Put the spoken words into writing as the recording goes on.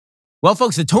Well,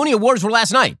 folks, the Tony Awards were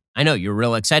last night. I know, you were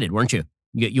real excited, weren't you?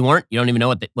 You weren't? You don't even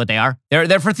know what they are?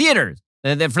 They're for theaters.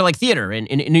 They're for like theater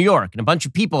in New York. And a bunch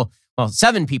of people, well,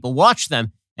 7 people watched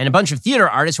them. And a bunch of theater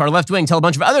artists who are left-wing tell a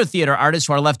bunch of other theater artists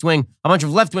who are left-wing a bunch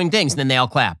of left-wing things, and then they all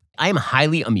clap. I am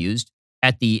highly amused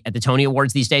at the Tony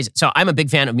Awards these days. So I'm a big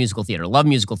fan of musical theater, love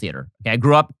musical theater. Okay, I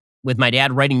grew up with my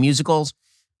dad writing musicals.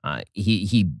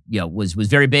 He was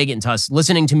very big into us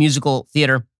listening to musical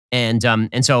theater. And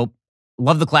so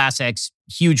love the classics,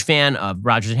 huge fan of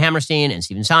Rodgers and Hammerstein and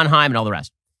Stephen Sondheim and all the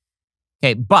rest.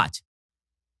 Okay, but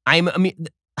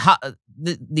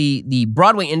the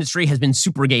Broadway industry has been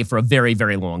super gay for a very,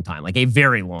 very long time, like a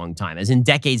very long time, as in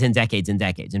decades and decades and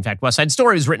decades. In fact, West Side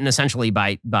Story was written essentially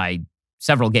by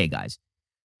several gay guys.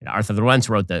 Arthur Lawrence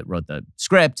wrote the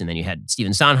script, and then you had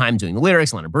Stephen Sondheim doing the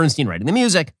lyrics, Leonard Bernstein writing the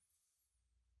music.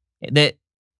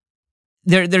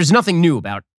 There's nothing new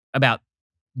about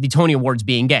the Tony Awards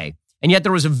being gay. And yet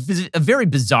there was a very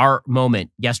bizarre moment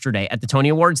yesterday at the Tony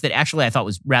Awards that actually I thought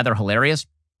was rather hilarious,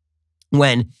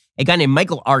 when a guy named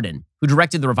Michael Arden, who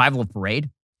directed the revival of Parade,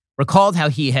 recalled how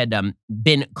he had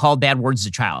been called bad words as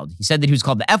a child. He said that he was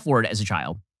called the F word as a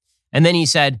child. And then he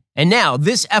said, and now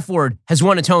this F word has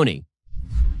won a Tony.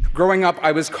 Growing up,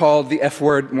 I was called the F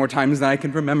word more times than I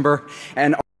can remember.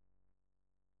 And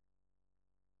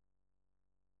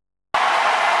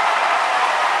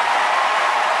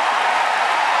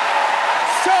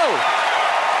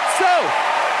so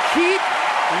keep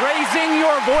raising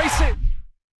your voices.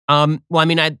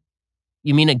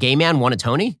 You mean a gay man won a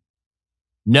Tony?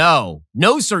 No,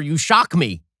 sir, you shock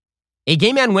me. A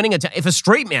gay man winning if a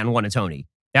straight man won a Tony,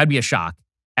 that'd be a shock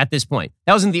at this point.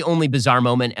 That wasn't the only bizarre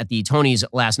moment at the Tonys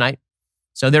last night.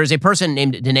 So there's a person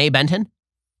named Danae Benton,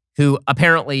 who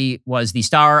apparently was the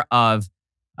star of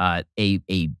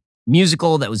a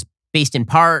musical that was based in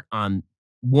part on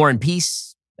War and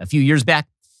Peace a few years back.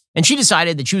 And she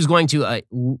decided that she was going to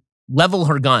level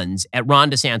her guns at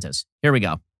Ron DeSantis. Here we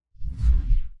go.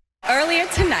 Earlier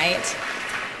tonight,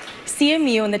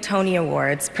 CMU and the Tony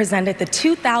Awards presented the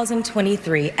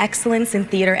 2023 Excellence in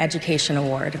Theater Education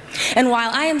Award. And while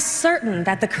I am certain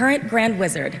that the current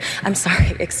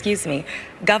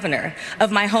governor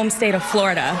of my home state of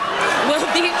Florida will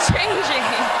be changing.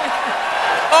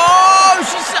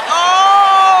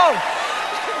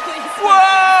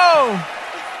 Whoa!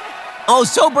 Oh,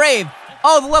 so brave.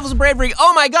 Oh, the levels of bravery.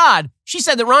 Oh my God. She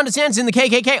said that Ron DeSantis in the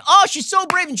KKK. Oh, she's so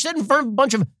brave. And she said in front of a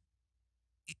bunch of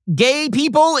gay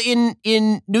people in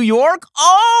New York.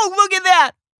 Oh, look at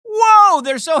that. Whoa,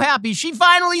 they're so happy. She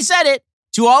finally said it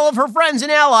to all of her friends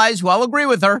and allies who all agree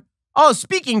with her. Oh,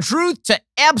 speaking truth to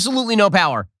absolutely no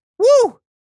power. Woo!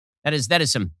 That is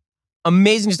some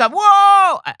amazing stuff.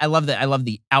 Whoa! I love that. I love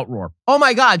the outroar. Oh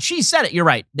my God, she said it. You're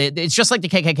right. It's just like the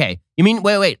KKK. You mean,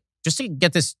 wait. Just to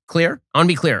get this clear, I want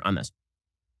to be clear on this.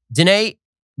 Danae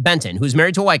Benton, who's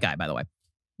married to a white guy, by the way,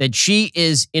 that she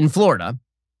is in Florida,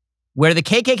 where the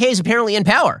KKK is apparently in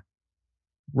power,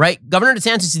 right? Governor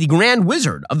DeSantis is the grand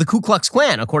wizard of the Ku Klux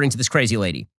Klan, according to this crazy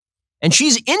lady. And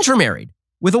she's intermarried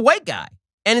with a white guy,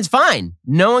 and it's fine.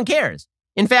 No one cares.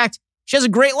 In fact, she has a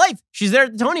great life. She's there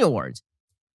at the Tony Awards.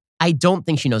 I don't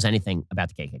think she knows anything about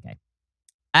the KKK.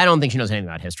 I don't think she knows anything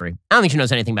about history. I don't think she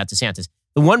knows anything about DeSantis.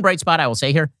 The one bright spot I will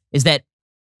say here is that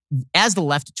as the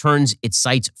left turns its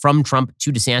sights from Trump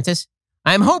to DeSantis,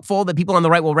 I'm hopeful that people on the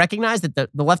right will recognize that the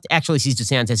left actually sees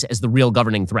DeSantis as the real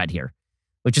governing threat here,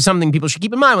 which is something people should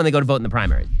keep in mind when they go to vote in the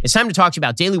primaries. It's time to talk to you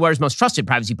about Daily Wire's most trusted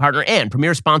privacy partner and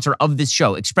premier sponsor of this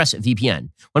show, ExpressVPN.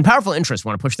 When powerful interests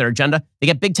want to push their agenda, they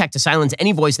get big tech to silence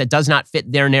any voice that does not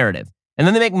fit their narrative, and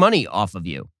then they make money off of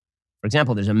you. For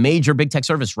example, there's a major big tech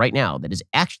service right now that is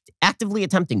actively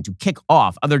attempting to kick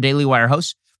off other Daily Wire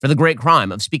hosts for the great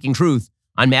crime of speaking truth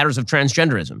on matters of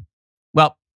transgenderism.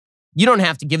 Well, you don't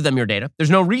have to give them your data. There's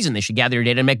no reason they should gather your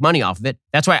data and make money off of it.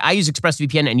 That's why I use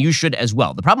ExpressVPN, and you should as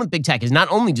well. The problem with big tech is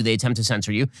not only do they attempt to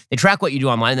censor you, they track what you do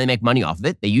online and they make money off of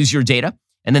it. They use your data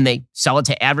and then they sell it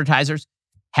to advertisers.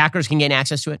 Hackers can gain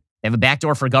access to it. They have a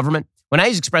backdoor for government. When I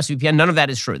use ExpressVPN, none of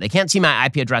that is true. They can't see my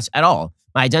IP address at all.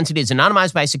 My identity is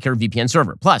anonymized by a secure VPN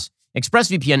server. Plus,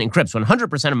 ExpressVPN encrypts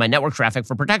 100% of my network traffic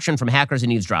for protection from hackers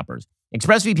and eavesdroppers.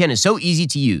 ExpressVPN is so easy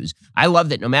to use. I love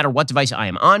that no matter what device I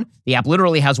am on, the app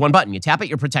literally has one button. You tap it,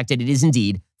 you're protected. It is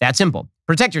indeed that simple.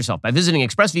 Protect yourself by visiting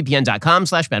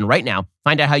expressvpn.com/Ben right now.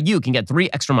 Find out how you can get 3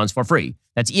 extra months for free.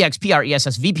 That's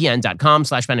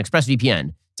expressvpn.com/Ben,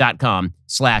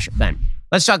 expressvpn.com/Ben.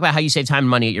 Let's talk about how you save time and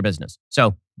money at your business.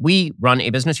 So we run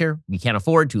a business here. We can't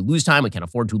afford to lose time. We can't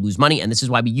afford to lose money. And this is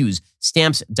why we use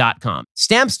Stamps.com.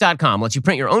 Stamps.com lets you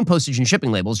print your own postage and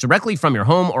shipping labels directly from your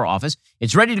home or office.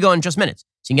 It's ready to go in just minutes,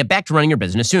 so you can get back to running your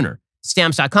business sooner.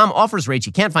 Stamps.com offers rates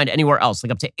you can't find anywhere else,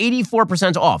 like up to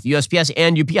 84% off USPS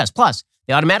and UPS. Plus,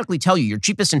 they automatically tell you your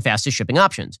cheapest and fastest shipping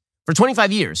options. For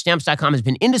 25 years, Stamps.com has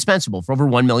been indispensable for over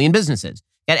 1 million businesses.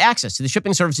 Get access to the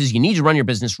shipping services you need to run your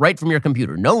business right from your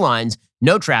computer. No lines,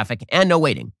 no traffic, and no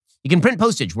waiting. You can print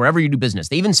postage wherever you do business.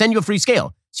 They even send you a free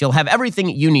scale, so you'll have everything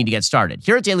you need to get started.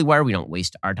 Here at Daily Wire, we don't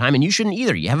waste our time, and you shouldn't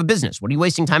either. You have a business. What are you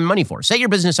wasting time and money for? Set your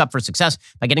business up for success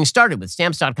by getting started with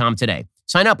Stamps.com today.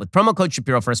 Sign up with promo code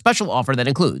Shapiro for a special offer that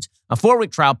includes a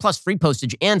 4-week trial plus free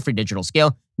postage and free digital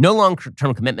scale. No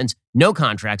long-term commitments, no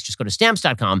contracts. Just go to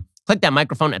Stamps.com, click that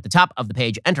microphone at the top of the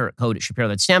page, enter code Shapiro.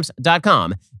 That's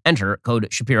Stamps.com. Enter code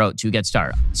Shapiro to get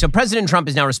started. So President Trump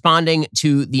is now responding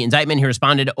to the indictment. He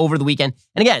responded over the weekend.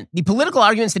 And again, the political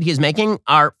arguments that he is making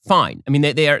are fine. I mean,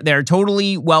 they're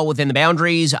totally well within the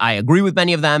boundaries. I agree with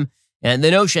many of them. And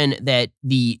the notion that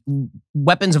the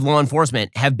weapons of law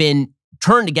enforcement have been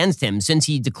turned against him since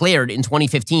he declared in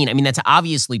 2015, I mean, that's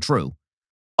obviously true.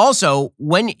 Also,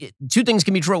 when two things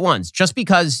can be true at once. Just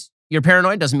because you're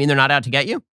paranoid doesn't mean they're not out to get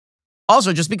you.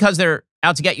 Also, just because they're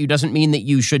out to get you doesn't mean that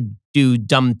you should do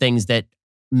dumb things that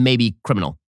may be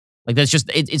criminal. Like that's just,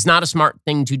 it's not a smart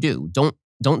thing to do.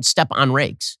 Don't step on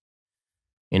rakes.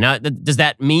 You know, does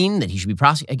that mean that he should be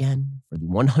prosecuted again for the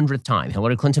 100th time?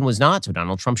 Hillary Clinton was not, so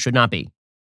Donald Trump should not be.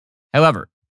 However,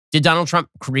 did Donald Trump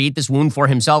create this wound for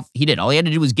himself? He did. All he had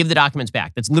to do was give the documents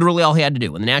back. That's literally all he had to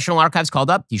do. When the National Archives called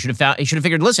up, he should have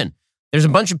figured, listen, there's a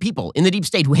bunch of people in the deep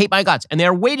state who hate my guts, and they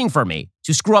are waiting for me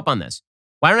to screw up on this.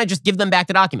 Why don't I just give them back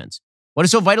the documents? What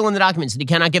is so vital in the documents that he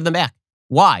cannot give them back?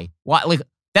 Why? Like,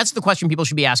 that's the question people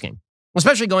should be asking,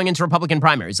 especially going into Republican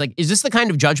primaries. Like, is this the kind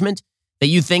of judgment that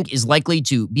you think is likely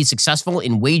to be successful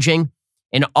in waging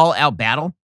an all-out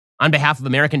battle on behalf of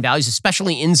American values,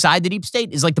 especially inside the deep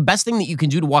state? Is like the best thing that you can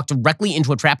do to walk directly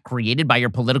into a trap created by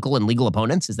your political and legal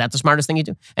opponents? Is that the smartest thing you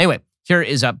do? Anyway, here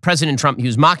is President Trump. He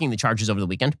was mocking the charges over the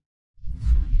weekend.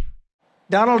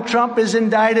 Donald Trump is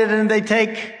indicted and they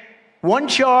take one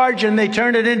charge and they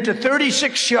turn it into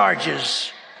 36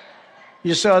 charges.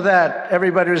 You saw that.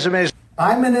 Everybody was amazed.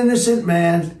 I'm an innocent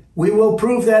man. We will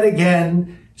prove that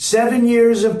again. 7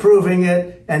 years of proving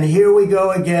it. And here we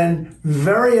go again.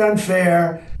 Very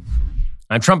unfair.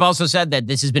 Trump also said that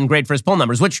this has been great for his poll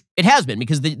numbers, which it has been,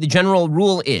 because the general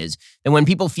rule is that when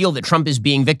people feel that Trump is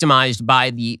being victimized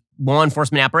by the law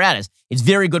enforcement apparatus, it's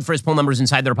very good for his poll numbers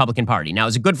inside the Republican Party. Now,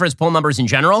 is it good for his poll numbers in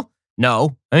general?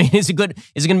 No. I mean, is it going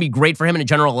to be great for him in a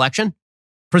general election?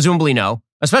 Presumably no,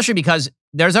 especially because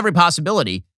there's every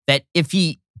possibility that if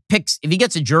he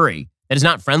gets a jury that is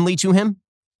not friendly to him,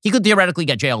 he could theoretically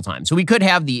get jail time. So we could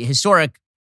have the historic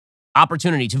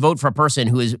opportunity to vote for a person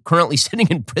who is currently sitting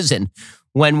in prison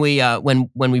when we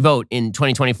vote in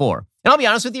 2024. And I'll be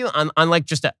honest with you, on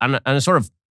a sort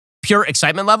of pure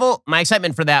excitement level, my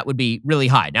excitement for that would be really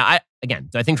high. Now, do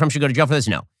I think Trump should go to jail for this?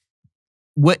 No.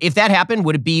 If that happened,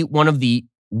 would it be one of the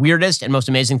weirdest and most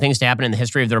amazing things to happen in the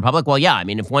history of the Republic? Well, yeah. I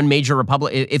mean, if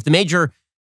the major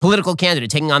political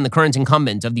candidate taking on the current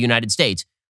incumbent of the United States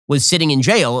was sitting in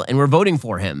jail and we're voting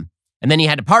for him, and then he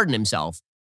had to pardon himself,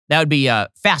 that would be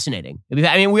fascinating.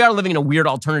 I mean, we are living in a weird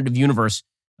alternative universe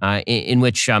in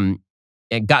which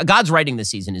God's writing this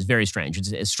season is very strange.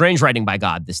 It's strange writing by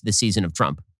God this season of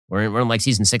Trump. We're in like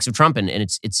season 6 of Trump, and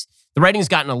it's the writing's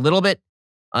gotten a little bit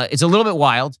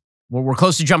wild. We're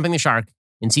close to jumping the shark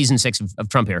in season 6 of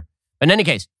Trump here. But in any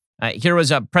case, here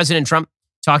was President Trump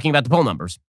talking about the poll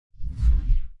numbers.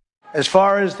 As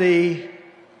far as the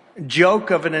joke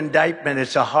of an indictment,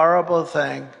 it's a horrible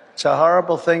thing. It's a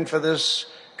horrible thing for this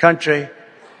country.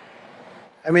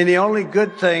 I mean, the only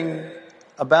good thing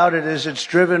about it is it's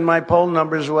driven my poll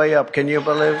numbers way up. Can you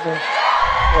believe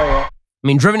that? Way up. I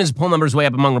mean, driven his poll numbers way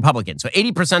up among Republicans. So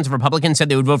 80% of Republicans said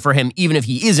they would vote for him even if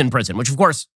he is in prison, which of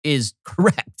course is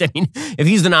correct. I mean, if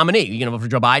he's the nominee, you're going to vote for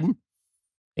Joe Biden?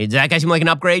 Does that guy seem like an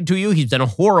upgrade to you? He's done a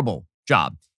horrible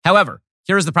job. However,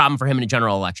 here's the problem for him in a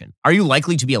general election. Are you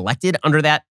likely to be elected under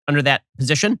that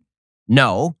position?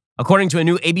 No. According to a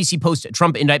new ABC Post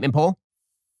Trump indictment poll,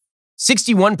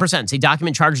 61% say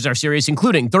document charges are serious,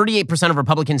 including 38% of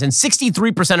Republicans and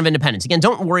 63% of independents. Again,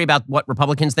 don't worry about what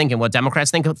Republicans think and what Democrats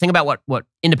think. Think about what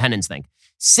independents think.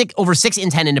 Over 6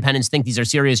 in 10 independents think these are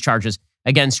serious charges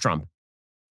against Trump.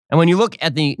 And when you look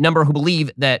at the number who believe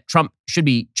that Trump should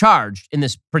be charged in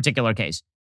this particular case,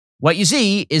 what you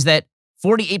see is that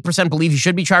 48% believe he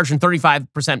should be charged and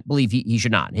 35% believe he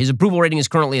should not. His approval rating is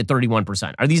currently at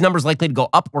 31%. Are these numbers likely to go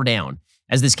up or down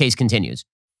as this case continues?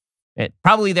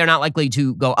 Probably they're not likely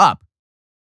to go up.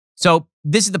 So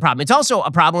this is the problem. It's also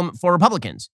a problem for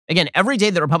Republicans. Again, every day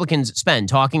that Republicans spend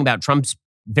talking about Trump's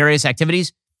various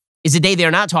activities is a day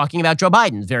they're not talking about Joe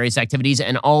Biden's various activities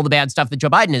and all the bad stuff that Joe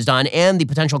Biden has done and the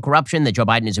potential corruption that Joe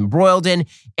Biden is embroiled in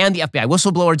and the FBI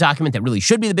whistleblower document that really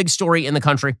should be the big story in the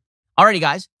country. Alrighty,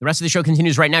 guys, the rest of the show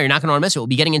continues right now. You're not going to want to miss it. We'll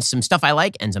be getting into some stuff I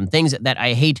like and some things that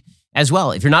I hate as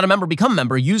well. If you're not a member, become a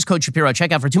member. Use code Shapiro at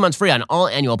checkout for 2 months free on all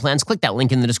annual plans. Click that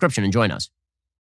link in the description and join us.